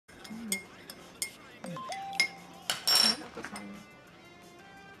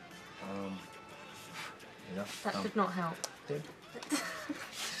enough. That did not help.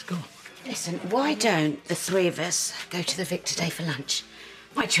 It's gone. Listen, why don't the three of us go to the Vic today for lunch?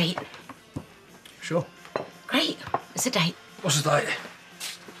 My treat. Sure. Great. It's a date. What's the date?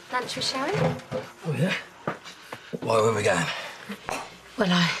 Lunch with Sharon? Oh, yeah? Why, where are we going?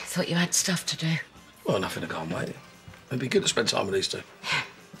 Well, I thought you had stuff to do. Well, nothing to go on, mate. It'd be good to spend time with these two.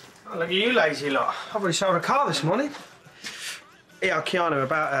 Oh, look at you lazy lot. I've already sold a car this morning. Yeah, Keanu,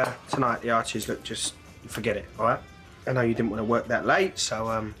 about tonight, the Archies, look, just forget it, all right? I know you didn't want to work that late, so,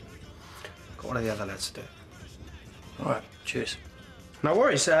 got one of the other lads to do. All right, cheers. No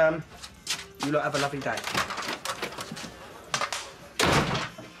worries, you lot have a lovely day.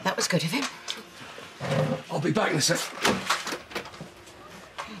 That was good of him. I'll be back in a sec.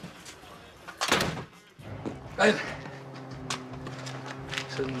 Ben.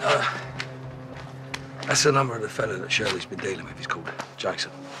 Listen, that's the number of the fella that Shirley's been dealing with. He's called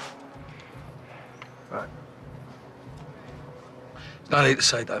Jason. Right. No need to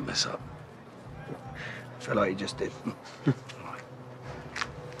say don't mess up. I feel like you just did.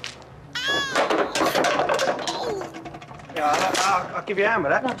 Yeah, I'll give you a hand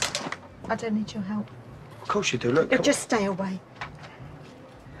with that. No, I don't need your help. Of course you do, look. Just stay away.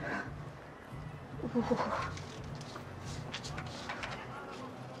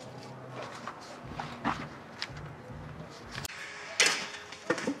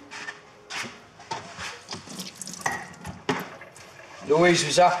 Louise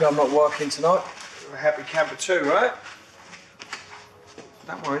was happy I'm not working tonight. You're a happy camper too, right?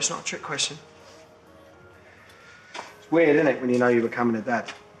 Don't worry, it's not a trick question. It's weird, isn't it, when you know you're becoming a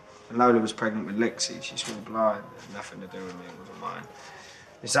dad? When Lola was pregnant with Lexi, she swore blind. It had nothing to do with me, it wasn't mine.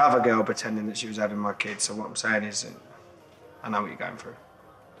 This other girl pretending that she was having my kid, so what I'm saying is that I know what you're going through.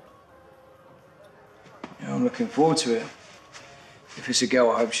 Yeah, I'm looking forward to it. If it's a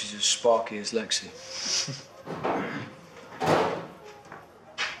girl, I hope she's as sparky as Lexi.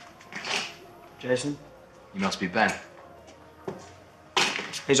 Jason? You must be Ben.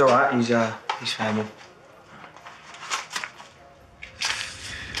 He's all right, he's family.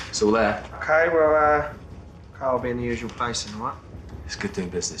 It's all there. Okay, well, Carl will be in the usual place then, what? It's good doing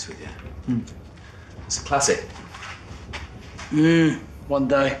business with you. It's a classic. One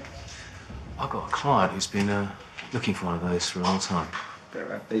day. I've got a client who's been looking for one of those for a long time.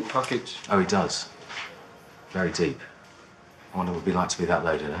 Better have deep pockets. Oh, he does. Very deep. I wonder what it'd be like to be that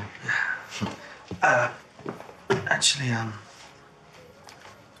loaded, eh? Actually,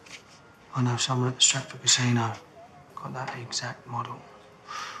 I know someone at the Stratford Casino. Got that exact model.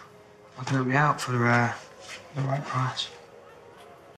 I can help you out for the right price.